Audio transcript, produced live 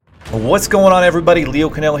What's going on, everybody? Leo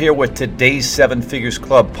Cannell here with today's Seven Figures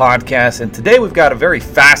Club podcast. And today we've got a very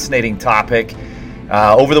fascinating topic.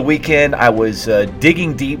 Over the weekend, I was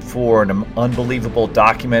digging deep for an unbelievable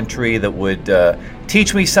documentary that would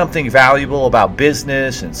teach me something valuable about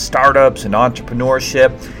business and startups and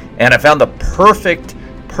entrepreneurship. And I found the perfect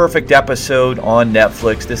episode on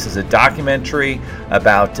Netflix. This is a documentary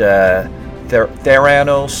about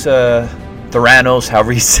Theranos,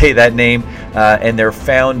 however you say that name, and their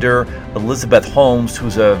founder, Elizabeth Holmes,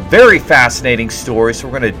 who's a very fascinating story. So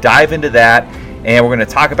we're going to dive into that, and we're going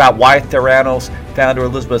to talk about why Theranos founder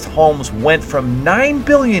Elizabeth Holmes went from $9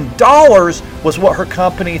 billion, was what her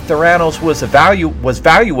company Theranos was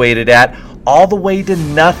valuated at, all the way to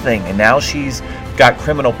nothing. And now she's got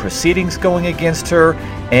criminal proceedings going against her,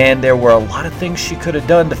 and there were a lot of things she could have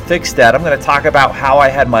done to fix that. I'm going to talk about how I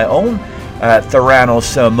had my own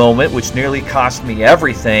Theranos moment, which nearly cost me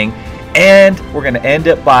everything. And we're going to end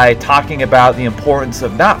it by talking about the importance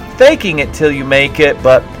of not faking it till you make it,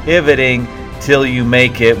 but pivoting till you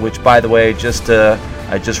make it, which, by the way, I just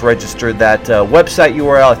registered that website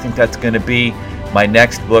URL. I think that's going to be my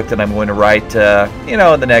next book that I'm going to write,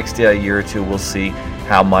 in the next year or two. We'll see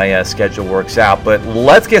how my schedule works out. But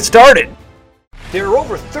let's get started. There are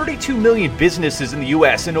over 32 million businesses in the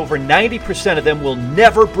U.S., and over 90% of them will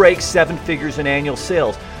never break seven figures in annual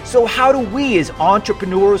sales. So how do we as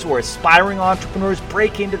entrepreneurs or aspiring entrepreneurs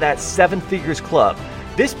break into that seven figures club?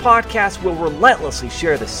 This podcast will relentlessly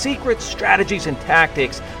share the secrets, strategies, and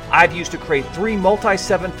tactics I've used to create 3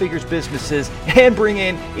 multi-seven figures businesses and bring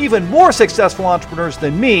in even more successful entrepreneurs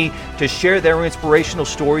than me to share their inspirational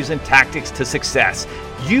stories and tactics to success.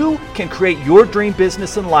 You can create your dream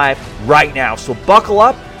business and life right now. So buckle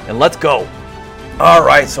up and let's go. All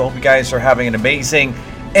right, so I hope you guys are having an amazing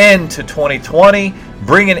end to 2020.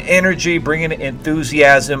 Bringing energy, bringing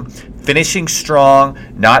enthusiasm, finishing strong,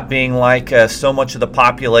 not being like so much of the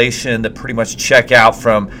population that pretty much check out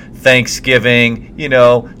from Thanksgiving,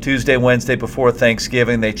 Tuesday, Wednesday before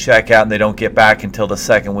Thanksgiving, they check out and they don't get back until the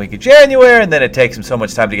second week of January, and then it takes them so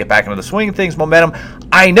much time to get back into the swing of things, momentum.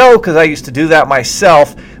 I know, because I used to do that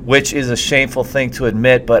myself, which is a shameful thing to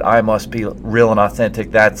admit, but I must be real and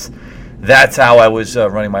authentic. That's how I was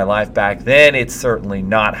running my life back then. It's certainly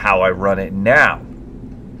not how I run it now.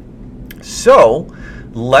 So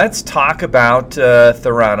let's talk about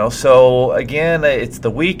Theranos. So again, it's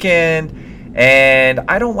the weekend, and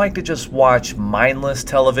I don't like to just watch mindless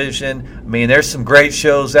television. I mean, there's some great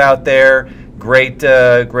shows out there, great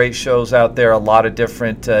shows out there, a lot of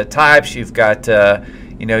different types. You've got,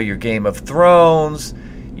 your Game of Thrones.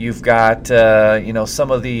 You've got,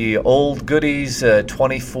 some of the old goodies,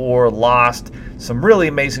 24, Lost, some really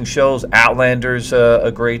amazing shows. Outlander's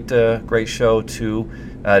a great show to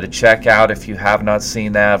check out if you have not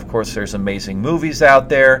seen that. Of course, there's amazing movies out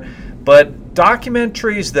there, but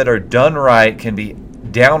documentaries that are done right can be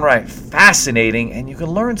downright fascinating, and you can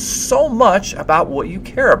learn so much about what you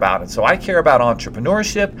care about. And so I care about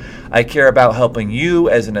entrepreneurship. I care about helping you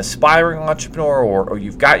as an aspiring entrepreneur, or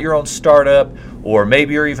you've got your own startup, or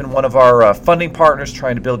maybe you're even one of our funding partners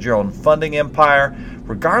trying to build your own funding empire.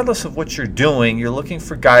 Regardless of what you're doing, you're looking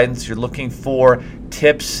for guidance, you're looking for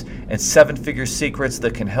tips and seven-figure secrets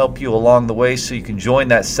that can help you along the way so you can join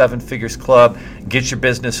that seven figures club, get your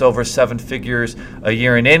business over 7 figures a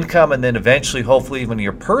year in income, and then eventually, hopefully, even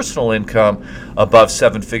your personal income above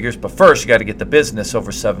 7 figures. But first, you got to get the business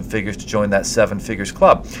over 7 figures to join that 7 figures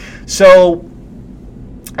club. So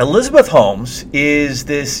Elizabeth Holmes is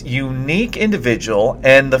this unique individual,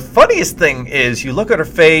 and the funniest thing is you look at her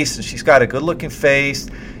face, and she's got a good-looking face,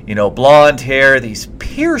 blonde hair, these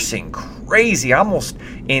piercing, crazy, almost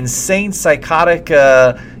insane, psychotic,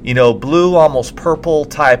 blue, almost purple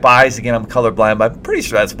type eyes. Again, I'm colorblind, but I'm pretty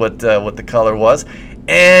sure that's what the color was.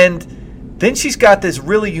 And then she's got this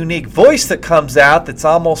really unique voice that comes out that's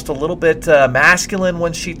almost a little bit masculine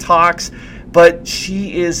when she talks. But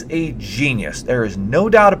she is a genius. There is no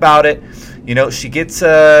doubt about it. She gets,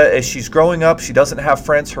 as she's growing up, she doesn't have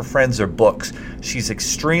friends. Her friends are books. She's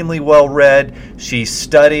extremely well read. She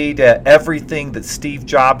studied everything that Steve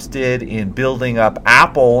Jobs did in building up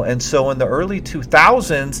Apple. And so in the early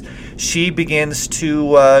 2000s, she begins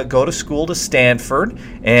to go to school to Stanford.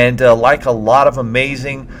 And like a lot of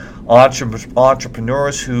amazing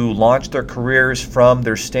entrepreneurs who launched their careers from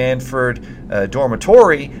their Stanford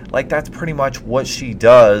dormitory, like that's pretty much what she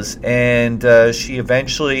does. And she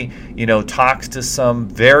eventually, talks to some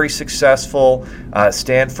very successful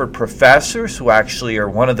Stanford professors who actually are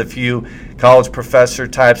one of the few college professor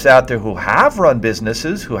types out there who have run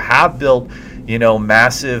businesses, who have built,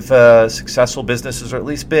 massive successful businesses, or at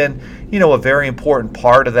least been, a very important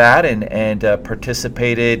part of that, and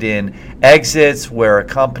participated in exits where a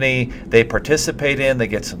company they participate in, they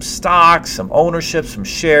get some stocks, some ownership, some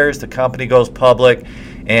shares, the company goes public,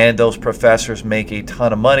 and those professors make a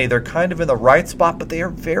ton of money. They're kind of in the right spot, but they are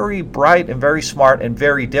very bright and very smart and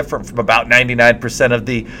very different from about 99% of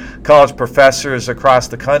the college professors across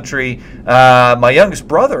the country. My youngest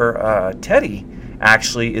brother, Teddy,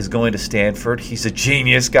 actually is going to Stanford. He's a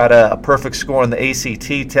genius, got a perfect score on the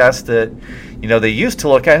ACT test that, they used to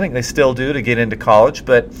look at. I think they still do to get into college.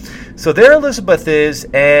 But so there Elizabeth is,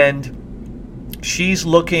 and she's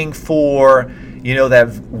looking for, that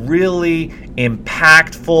really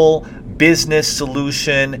impactful business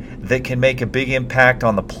solution that can make a big impact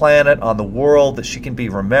on the planet, on the world, that she can be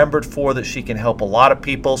remembered for, that she can help a lot of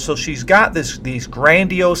people. So she's got these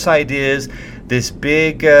grandiose ideas, this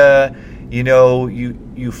big, euphoric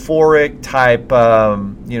type,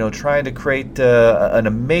 trying to create an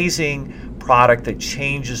amazing product that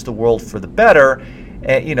changes the world for the better.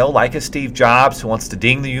 Like a Steve Jobs who wants to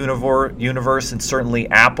ding the universe, and certainly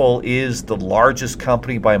Apple is the largest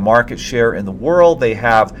company by market share in the world. They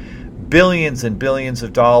have billions and billions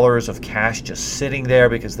of dollars of cash just sitting there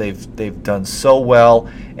because they've done so well,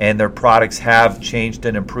 and their products have changed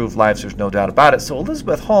and improved lives. There's no doubt about it. So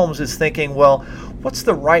Elizabeth Holmes is thinking, well, what's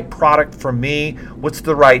the right product for me? What's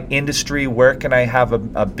the right industry? Where can I have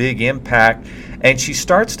a big impact? And she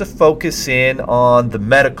starts to focus in on the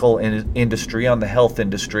medical industry, on the health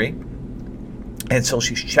industry. And so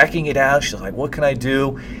she's checking it out. She's like, what can I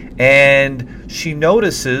do? And she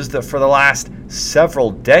notices that for the last several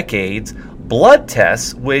decades, blood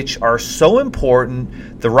tests, which are so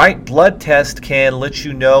important, the right blood test can let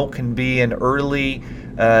you know, can be an early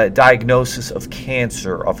diagnosis of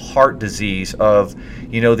cancer, of heart disease, of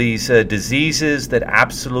these diseases that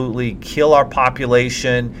absolutely kill our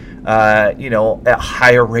population, at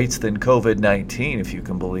higher rates than COVID-19, if you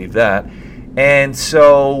can believe that. And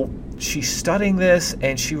so she's studying this,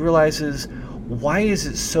 and she realizes, why is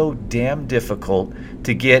it so damn difficult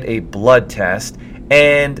to get a blood test?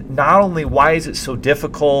 And not only why is it so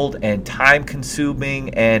difficult and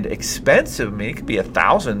time-consuming and expensive? I mean, it could be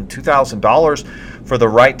 $1,000, $2,000 for the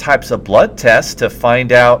right types of blood tests to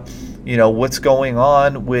find out, what's going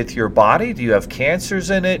on with your body. Do you have cancers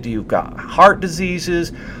in it? Do you got heart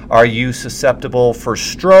diseases? Are you susceptible for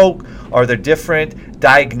stroke? Are there different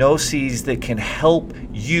diagnoses that can help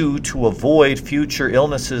you to avoid future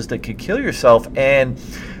illnesses that could kill yourself? And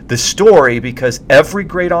the story, because every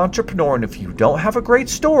great entrepreneur, and if you don't have a great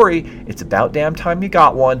story, it's about damn time you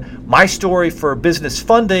got one. My story for business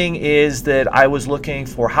funding is that I was looking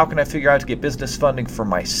for how can I figure out to get business funding for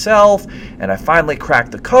myself, and I finally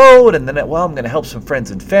cracked the code, and then, I'm going to help some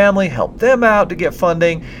friends and family, help them out to get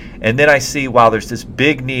funding. And then I see, wow, there's this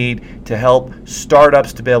big need to help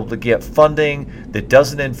startups to be able to get funding that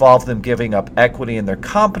doesn't involve them giving up equity in their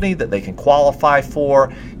company that they can qualify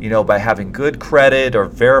for, by having good credit or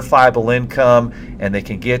verifiable income, and they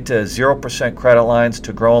can get 0% credit lines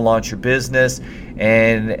to grow and launch your business.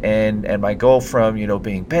 And my goal from,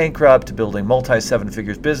 being bankrupt to building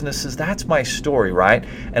multi-seven-figures businesses, that's my story, right?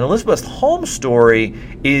 And Elizabeth Holmes' story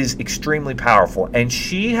is extremely powerful. And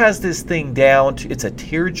she has this thing down. It's a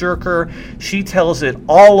tearjerker. She tells it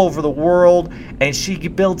all over the world, and she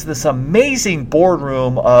builds this amazing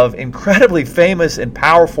boardroom of incredibly famous and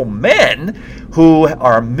powerful men who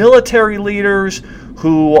are military leaders,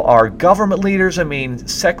 who are government leaders. I mean,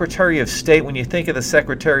 Secretary of State, when you think of the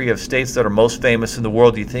Secretary of States that are most famous in the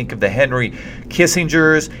world, you think of the Henry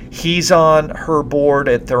Kissingers. He's on her board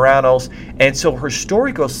at Theranos. And so her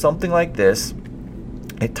story goes something like this.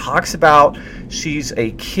 It talks about she's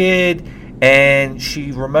a kid and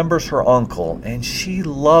she remembers her uncle, and she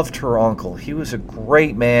loved her uncle. He was a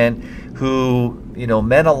great man who,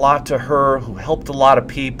 meant a lot to her, who helped a lot of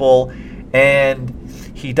people, and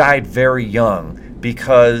he died very young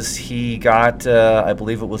because he got, I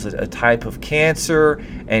believe it was a type of cancer,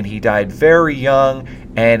 and he died very young.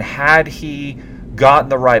 And had he gotten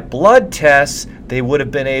the right blood tests, they would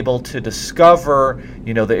have been able to discover,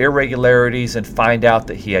 the irregularities and find out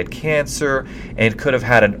that he had cancer, and could have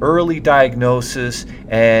had an early diagnosis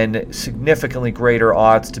and significantly greater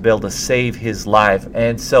odds to be able to save his life.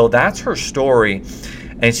 And so that's her story.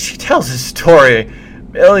 And she tells this story,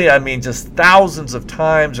 just thousands of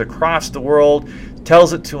times across the world,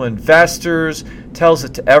 tells it to investors, tells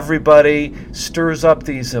it to everybody, stirs up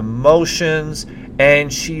these emotions,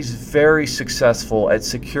 and she's very successful at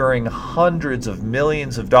securing hundreds of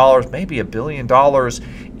millions of dollars, maybe $1 billion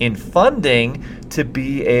in funding to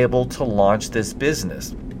be able to launch this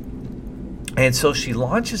business. And so she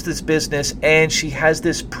launches this business, and she has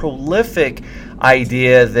this prolific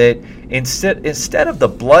idea that instead of the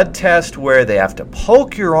blood test where they have to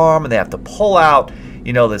poke your arm and they have to pull out,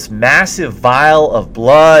 this massive vial of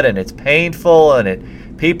blood, and it's painful,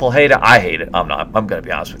 and people hate it. I hate it. I'm going to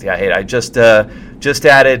be honest with you. I hate it. I just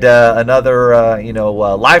added another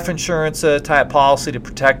life insurance type policy to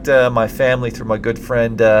protect my family through my good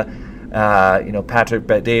friend Patrick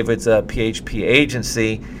Bet-David's PHP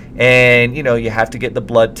agency. And, you have to get the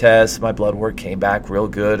blood test. My blood work came back real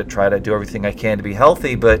good. I try to do everything I can to be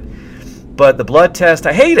healthy. But the blood test,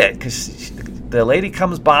 I hate it because the lady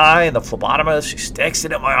comes by and the phlebotomist, she sticks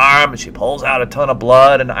it in my arm and she pulls out a ton of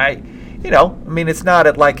blood. And it's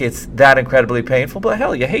not like it's that incredibly painful. But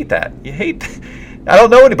hell, you hate that. I don't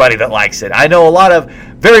know anybody that likes it. I know a lot of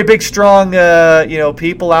very big, strong,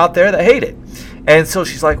 people out there that hate it. And so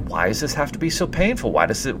she's like, why does this have to be so painful? Why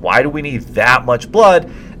do we need that much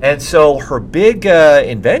blood? And so her big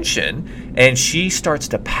invention, and she starts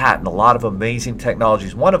to patent a lot of amazing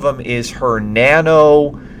technologies. One of them is her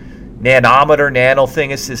nano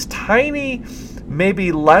thing. It's this tiny,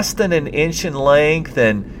 maybe less than an inch in length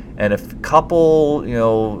and a couple,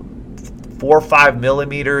 4 or 5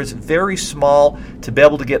 millimeters, very small, to be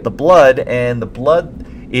able to get the blood. And the blood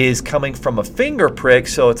is coming from a finger prick,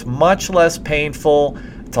 so it's much less painful.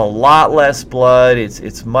 It's a lot less blood.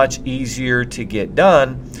 It's much easier to get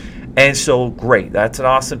done. And so, great. That's an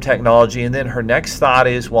awesome technology. And then her next thought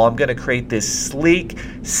is, well, I'm going to create this sleek,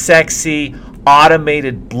 sexy,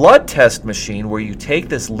 automated blood test machine where you take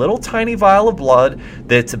this little tiny vial of blood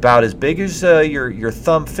that's about as big as your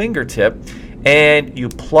thumb fingertip, and you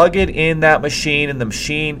plug it in that machine, and the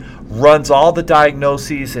machine runs all the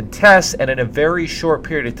diagnoses and tests, and in a very short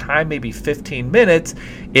period of time, maybe 15 minutes,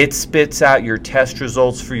 it spits out your test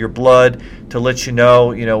results for your blood to let you know,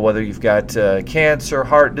 whether you've got cancer,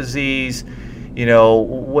 heart disease,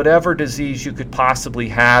 whatever disease you could possibly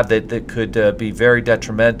have that could be very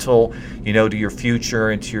detrimental, to your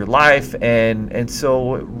future and to your life. And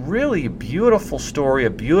so really a beautiful story, a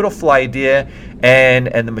beautiful idea. And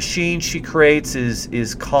the machine she creates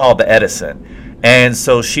is called the Edison. And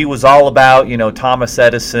so she was all about, Thomas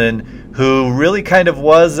Edison, who really kind of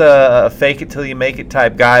was a fake it till you make it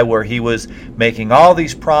type guy, where he was making all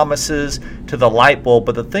these promises to the light bulb.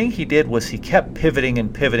 But the thing he did was he kept pivoting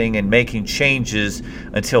and making changes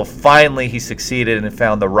until finally he succeeded and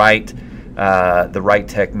found the right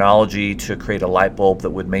technology to create a light bulb that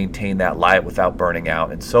would maintain that light without burning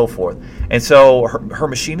out and so forth. And so her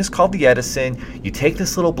machine is called the Edison. You take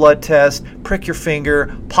this little blood test, prick your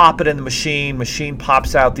finger, pop it in the machine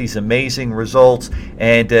pops out these amazing results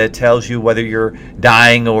and tells you whether you're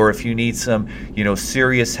dying or if you need some,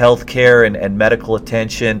 serious health care and medical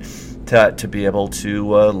attention to be able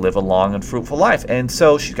to live a long and fruitful life. And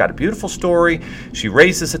so she's got a beautiful story. She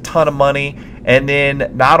raises a ton of money. And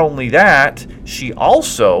then not only that, she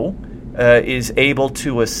also is able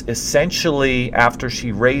to essentially, after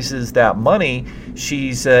she raises that money,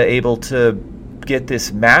 she's able to get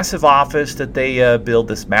this massive office that they build,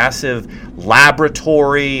 this massive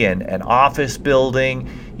laboratory and office building,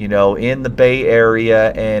 in the Bay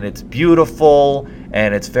Area. And it's beautiful.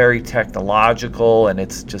 And it's very technological, and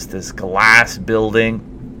it's just this glass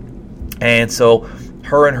building. And so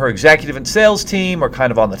her and her executive and sales team are kind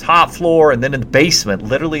of on the top floor, and then in the basement,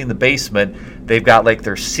 literally in the basement, they've got like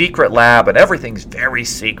their secret lab, and everything's very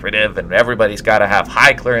secretive, and everybody's got to have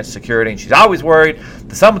high clearance security, and she's always worried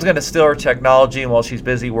that someone's going to steal her technology. And while she's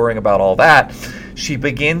busy worrying about all that, she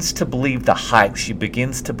begins to believe the hype. She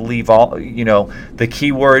begins to believe all, the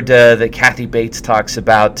keyword that Kathy Bates talks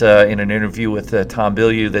about in an interview with Tom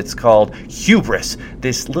Bilyeu, that's called hubris,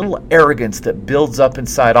 this little arrogance that builds up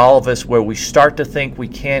inside all of us where we start to think we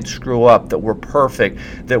can't screw up, that we're perfect,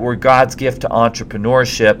 that we're God's gift to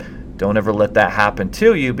entrepreneurship. Don't ever let that happen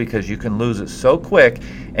to you, because you can lose it so quick.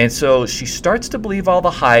 And so she starts to believe all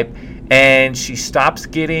the hype, and she stops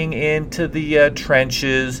getting into the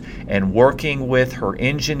trenches and working with her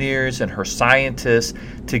engineers and her scientists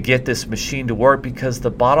to get this machine to work, because the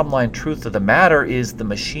bottom line truth of the matter is the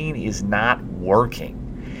machine is not working.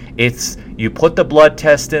 You put the blood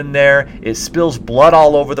test in there, it spills blood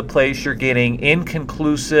all over the place, you're getting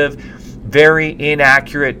inconclusive, very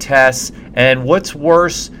inaccurate tests, and what's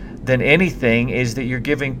worse than anything is that you're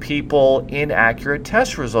giving people inaccurate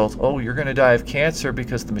test results. Oh, you're going to die of cancer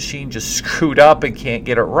because the machine just screwed up and can't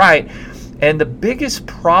get it right. And the biggest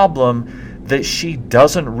problem that she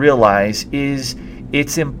doesn't realize is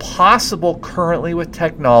it's impossible currently with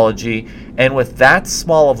technology and with that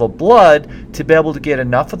small of a blood to be able to get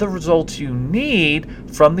enough of the results you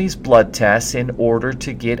need from these blood tests in order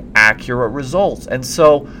to get accurate results. And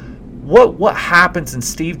so what happens, and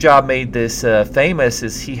Steve Jobs made this famous,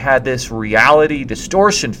 is he had this reality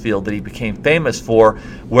distortion field that he became famous for,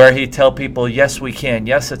 where he'd tell people, yes, we can,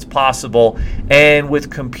 yes, it's possible. And with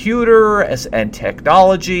computer and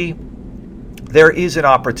technology, there is an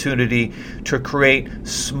opportunity to create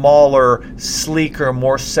smaller, sleeker,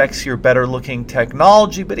 more sexier, better looking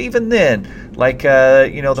technology. But even then, like,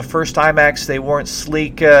 the first iMacs, they weren't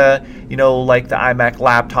sleek, like the iMac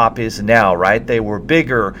laptop is now, right? They were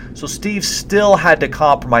bigger. So Steve still had to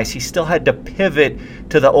compromise. He still had to pivot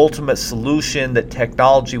to the ultimate solution that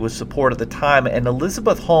technology would support at the time. And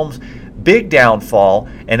Elizabeth Holmes' big downfall,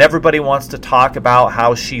 and everybody wants to talk about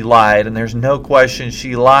how she lied, and there's no question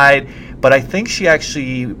she lied, but I think she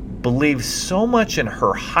actually believed so much in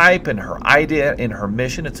her hype and her idea, in her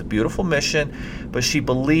mission. It's a beautiful mission, but she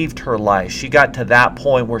believed her lie. She got to that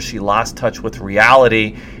point where she lost touch with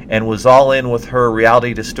reality and was all in with her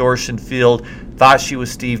reality distortion field, thought she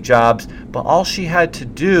was Steve Jobs, but all she had to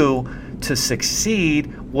do to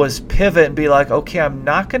succeed was pivot and be like, okay, I'm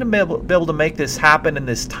not going to be able to make this happen in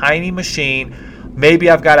this tiny machine.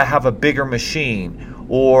 Maybe I've got to have a bigger machine.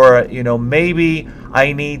 Or, maybe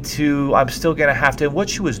I'm still going to have to. What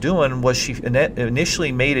she was doing was she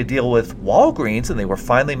initially made a deal with Walgreens, and they were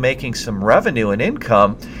finally making some revenue and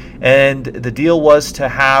income. And the deal was to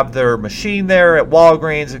have their machine there at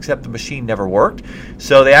Walgreens, except the machine never worked.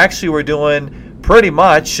 So they actually were doing pretty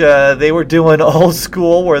much, they were doing old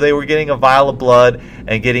school, where they were getting a vial of blood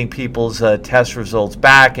and getting people's test results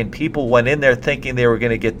back, and people went in there thinking they were going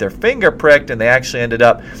to get their finger pricked, and they actually ended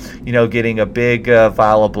up, getting a big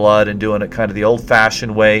vial of blood and doing it kind of the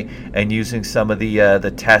old-fashioned way and using some of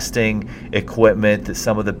the testing equipment that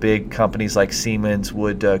some of the big companies like Siemens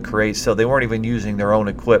would create. So they weren't even using their own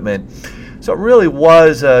equipment. So it really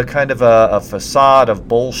was kind of a facade of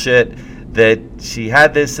bullshit, that she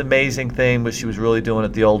had this amazing thing, but she was really doing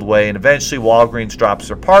it the old way. And eventually Walgreens drops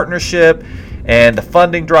their partnership, and the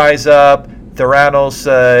funding dries up. Theranos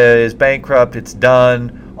is bankrupt. It's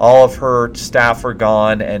done. All of her staff are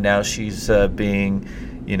gone, and now she's being,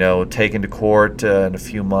 taken to court in a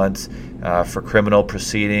few months for criminal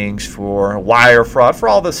proceedings, for wire fraud, for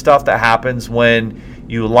all the stuff that happens when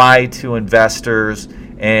you lie to investors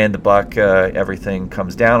and the buck, everything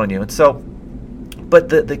comes down on you. And so, but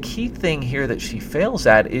the key thing here that she fails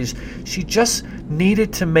at is she just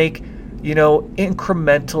needed to make,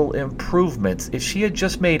 incremental improvements. If she had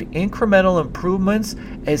just made incremental improvements,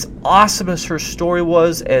 as awesome as her story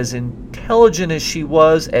was, as intelligent as she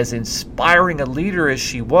was, as inspiring a leader as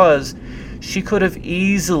she was, she could have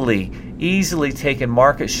easily taken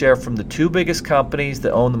market share from the two biggest companies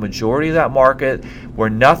that own the majority of that market, where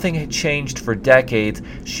nothing had changed for decades.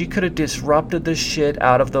 She could have disrupted the shit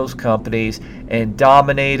out of those companies and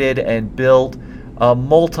dominated and built a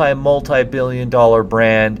multi-billion-dollar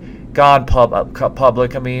brand, gone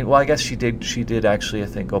public. I mean, well, I guess she did actually, I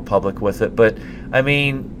think, go public with it. But, I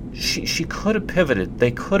mean, she could have pivoted.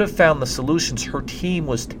 They could have found the solutions her team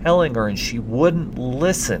was telling her, and she wouldn't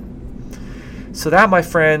listen. So that, my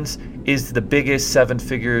friends, is the biggest seven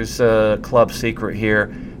figures club secret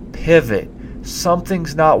here. Pivot.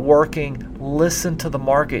 Something's not working. Listen to the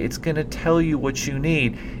market. It's going to tell you what you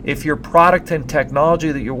need. If your product and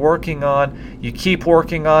technology that you're working on, you keep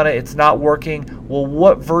working on it, it's not working, well,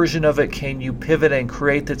 what version of it can you pivot and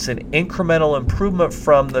create that's an incremental improvement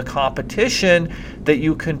from the competition that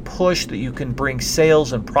you can push, that you can bring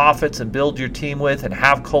sales and profits and build your team with and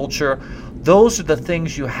have culture? Those are the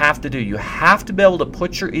things you have to do. You have to be able to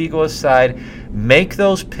put your ego aside, make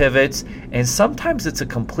those pivots, and sometimes it's a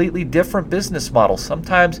completely different business model.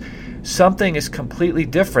 Sometimes something is completely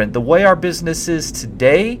different. The way our business is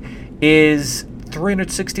today is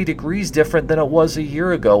 360 degrees different than it was a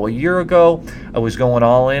year ago. A year ago, I was going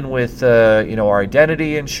all in with our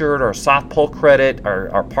identity insured, our soft pull credit,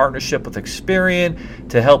 our partnership with Experian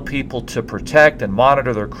to help people to protect and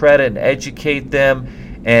monitor their credit and educate them.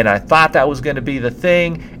 And I thought that was going to be the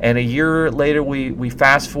thing. And a year later, we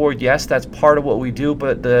fast forward. Yes, that's part of what we do.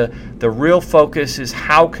 But the real focus is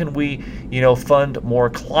how can we, fund more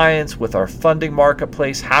clients with our funding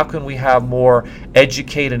marketplace? How can we have more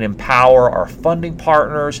educate and empower our funding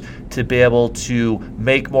partners to be able to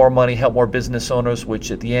make more money, help more business owners,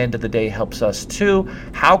 which at the end of the day helps us too?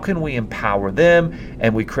 How can we empower them?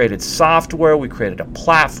 And we created software. We created a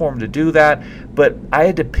platform to do that. But I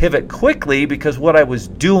had to pivot quickly because what I was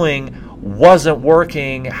doing wasn't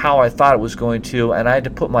working how I thought it was going to, and I had to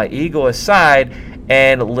put my ego aside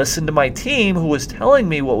and listen to my team who was telling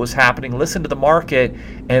me what was happening, listen to the market,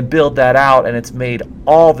 and build that out, and it's made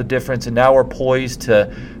all the difference. And now we're poised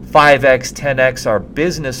to 5x, 10x our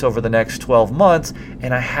business over the next 12 months,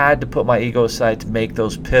 and I had to put my ego aside to make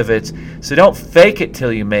those pivots. So don't fake it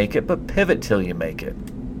till you make it, but pivot till you make it.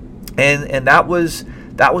 And that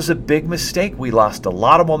was a big mistake. We lost a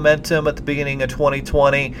lot of momentum at the beginning of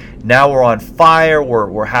 2020. Now we're on fire.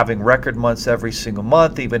 We're having record months every single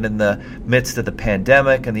month, even in the midst of the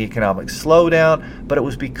pandemic and the economic slowdown. But it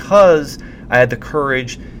was because I had the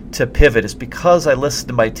courage to pivot. It's because I listened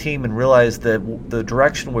to my team and realized that the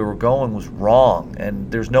direction we were going was wrong,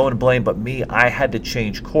 and there's no one to blame but me. I had to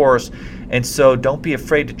change course. And so don't be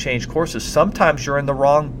afraid to change courses. Sometimes you're in the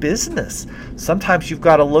wrong business. Sometimes you've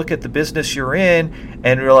got to look at the business you're in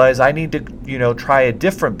and realize I need to, try a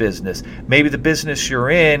different business. Maybe the business you're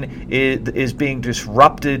in is being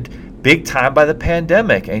disrupted big time by the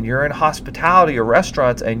pandemic, and you're in hospitality or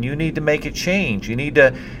restaurants, and you need to make a change. You need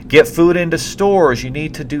to get food into stores. You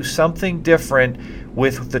need to do something different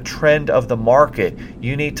with the trend of the market.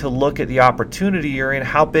 You need to look at the opportunity you're in.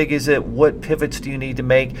 How big is it? What pivots do you need to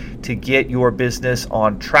make to get your business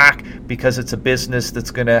on track? Because it's a business that's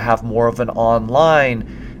going to have more of an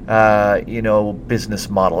online business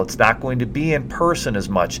model. It's not going to be in person as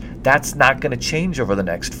much. That's not going to change over the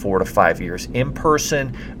next 4 to 5 years.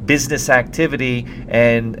 In-person business activity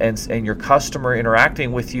and your customer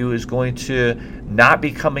interacting with you is going to not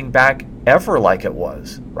be coming back ever like it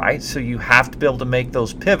was, right? So you have to be able to make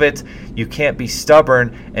those pivots. You can't be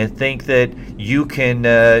stubborn and think that you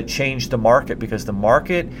can change the market, because the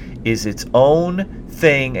market is its own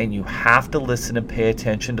thing, and you have to listen and pay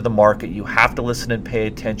attention to the market. You have to listen and pay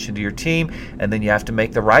attention to your team, and then you have to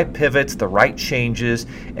make the right pivots, the right changes.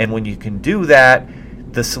 And when you can do that,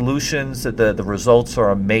 the solutions, the results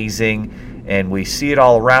are amazing. And we see it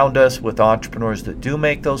all around us with entrepreneurs that do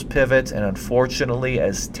make those pivots. And unfortunately,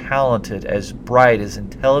 as talented, as bright, as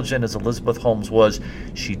intelligent as Elizabeth Holmes was,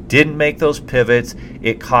 she didn't make those pivots.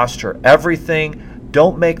 It cost her everything.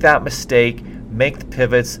 Don't make that mistake. Make the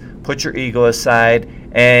pivots. Put your ego aside.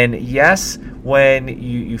 And yes, when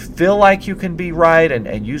you feel like you can be right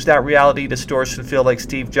and use that reality distortion, feel like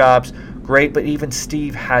Steve Jobs, great. But even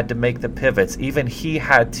Steve had to make the pivots. Even he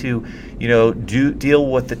had to,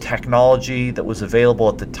 deal with the technology that was available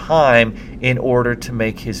at the time in order to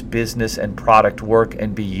make his business and product work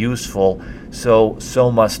and be useful. So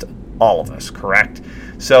must all of us, correct?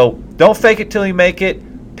 So don't fake it till you make it.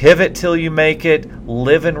 Pivot till you make it.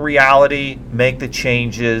 Live in reality. Make the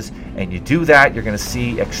changes. And you do that, you're going to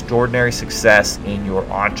see extraordinary success in your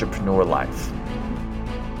entrepreneur life.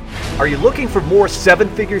 Are you looking for more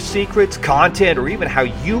seven-figure secrets, content, or even how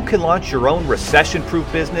you can launch your own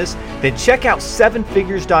recession-proof business? Then check out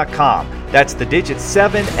sevenfigures.com. That's the digit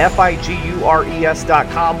 7,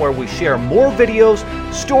 Figures.com, where we share more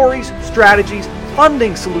videos, stories, strategies,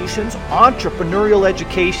 funding solutions, entrepreneurial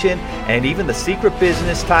education, and even the secret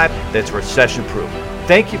business type that's recession-proof.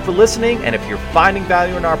 Thank you for listening, and if you're finding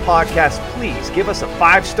value in our podcast, please give us a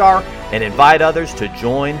 5-star and invite others to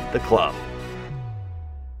join the club.